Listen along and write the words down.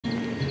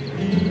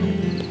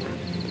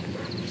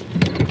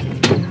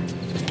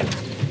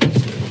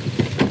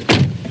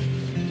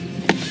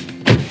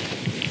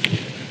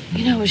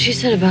what she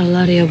said about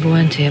Eladio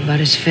Buente, about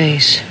his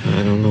face.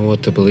 I don't know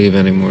what to believe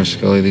anymore,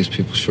 Scully. These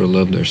people sure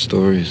love their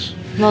stories.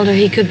 Mulder,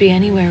 he could be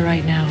anywhere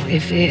right now.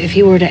 If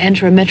he were to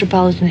enter a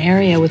metropolitan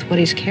area with what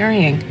he's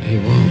carrying. He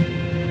won't.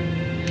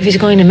 If he's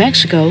going to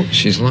Mexico...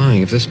 She's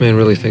lying. If this man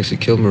really thinks he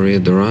killed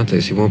Maria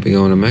Durantes, he won't be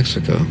going to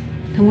Mexico.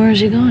 Then where is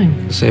he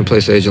going? The same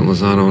place Agent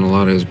Lozano and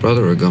Eladio's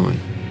brother are going.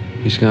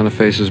 He's gonna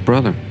face his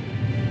brother.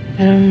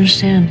 I don't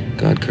understand.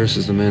 God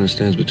curses the man who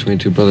stands between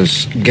two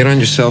brothers. Get on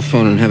your cell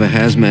phone and have a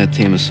hazmat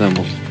team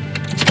assembled.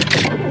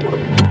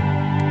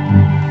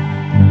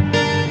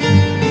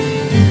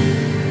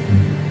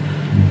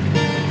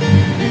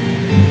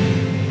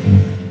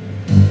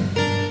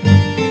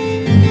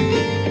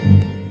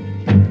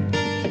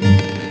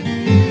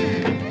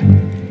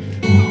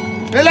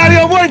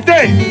 Eladio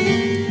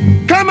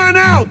Buente! Come on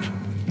out!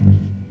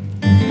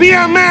 Be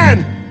a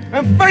man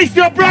and face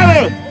your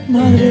brother!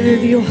 Madre de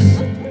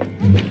Dios.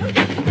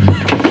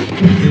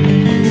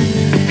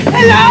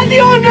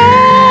 ¡Eladio,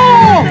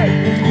 no!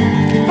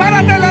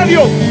 ¡Párate,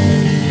 Eladio!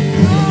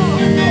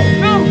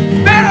 ¡No!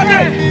 ¡Párate!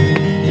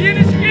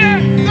 ¡Tienes que!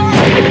 ¡No!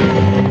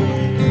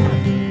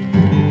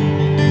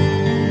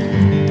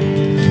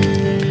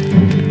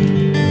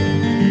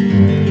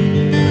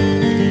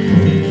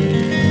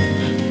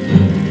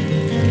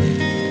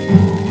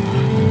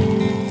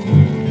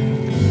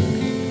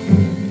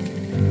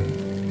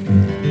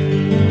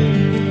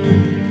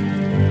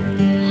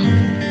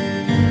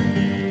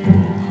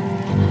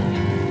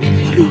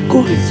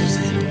 Coge su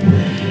cero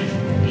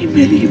y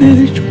me libre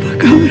de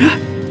Chupacabra.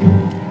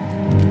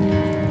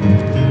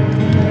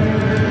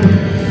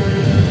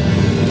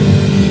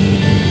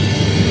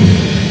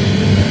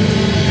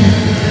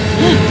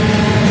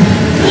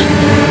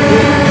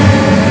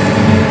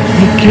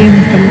 They came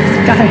from the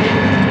sky.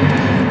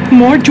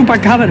 More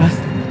Chupacabras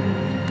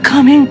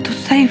coming to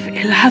save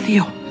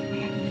Eladio.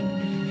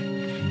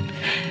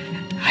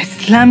 I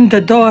slammed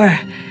the door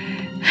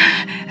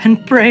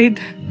and prayed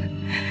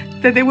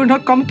that they would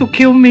not come to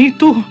kill me,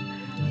 too.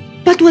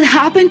 But what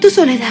happened to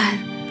Soledad?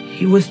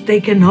 He was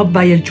taken up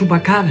by El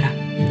Chupacabra.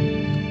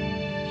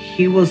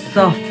 He will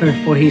suffer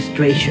for his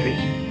treachery.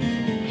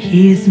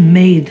 He is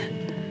made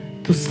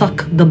to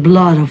suck the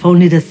blood of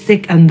only the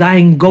sick and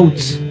dying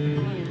goats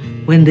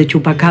when the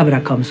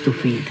Chupacabra comes to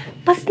feed.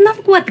 That's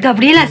not what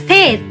Gabriela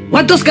said.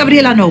 What does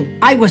Gabriela know?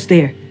 I was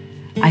there.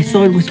 I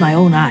saw it with my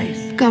own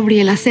eyes.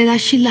 Gabriela said that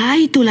she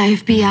lied to the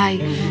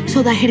FBI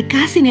so that her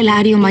cousin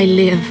Eladio might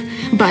live.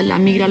 But La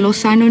Migra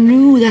Lozano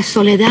knew that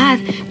Soledad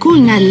could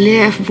not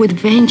live with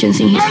vengeance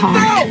in his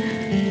heart.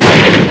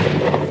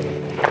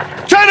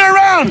 Turn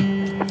around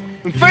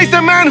and face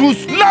the man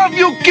whose love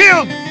you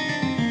killed!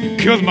 You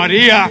killed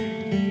Maria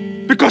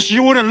because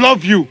she wouldn't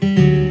love you.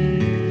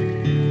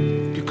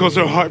 Because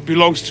her heart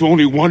belongs to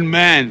only one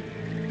man.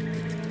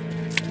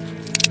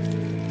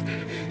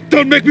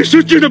 Don't make me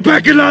shoot you in the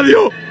back,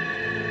 Eladio!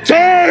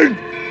 Turn!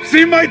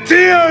 See my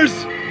tears!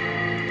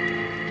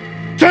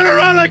 Turn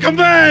around like a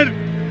man!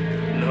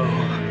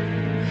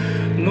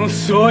 No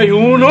soy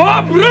un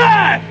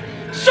hombre!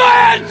 Soy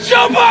el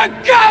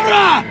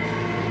Chupacabra!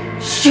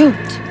 Shoot!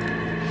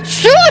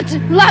 Shoot!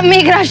 La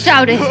Migra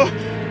shouted.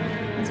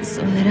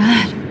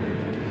 Soledad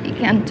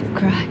began to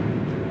cry.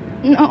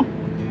 No.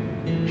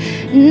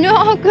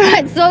 No,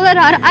 cried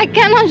Soledad. I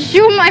cannot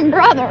shoot my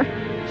brother.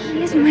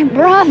 He is my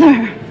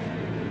brother.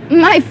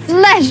 My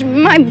flesh,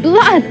 my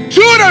blood.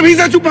 Shoot him! He's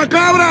a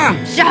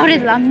Chupacabra!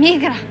 Shouted La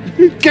Migra.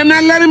 You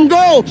cannot let him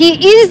go! He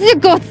is the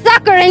goat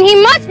sucker and he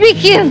must be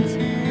killed.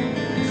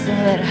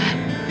 Soledad,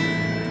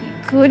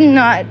 he could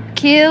not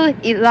kill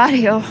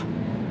Eladio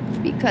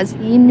because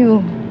he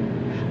knew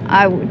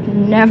I would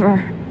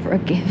never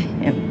forgive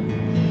him.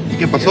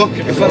 ¿Qué pasó?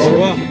 ¿Qué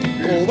pasó?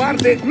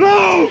 ¡Cobarde!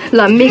 No!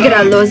 La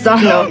Migra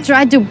Lozano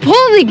tried to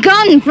pull the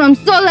gun from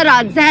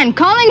Soledad's hand,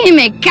 calling him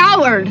a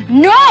coward.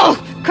 No!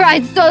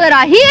 Cried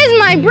Soledad. He is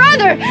my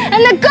brother!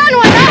 And the gun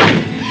went off!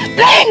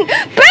 Bang!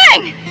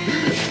 Bang!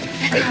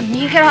 And La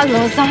Migra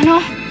Lozano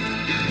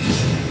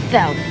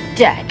fell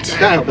dead.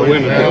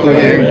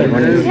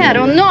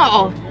 Pero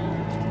no!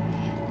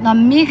 La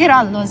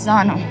Migra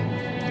Lozano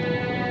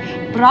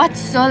brought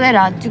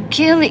Soledad to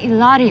kill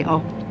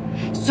Eladio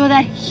so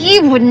that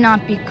he would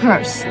not be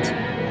cursed.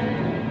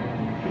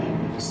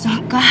 So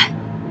God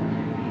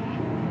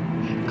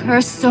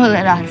cursed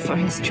Soledad for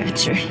his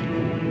treachery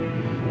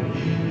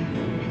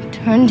and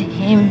turned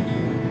him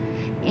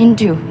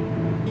into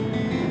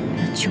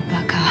the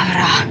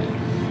Chupacabra,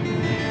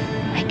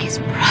 like his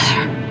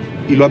brother.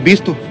 ¿Y lo has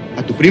visto?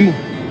 ¿A tu primo?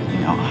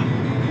 No.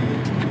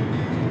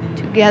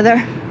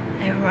 Together,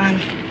 they run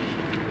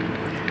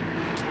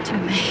to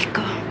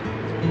Mexico.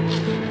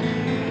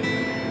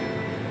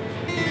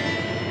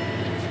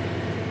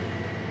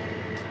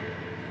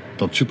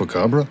 El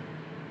Chupacabra?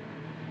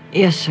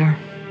 Yes, sir.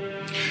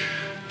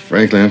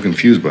 Frankly, I'm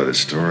confused by this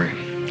story.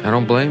 I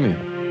don't blame you.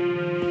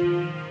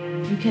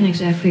 We can't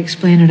exactly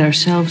explain it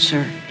ourselves,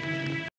 sir.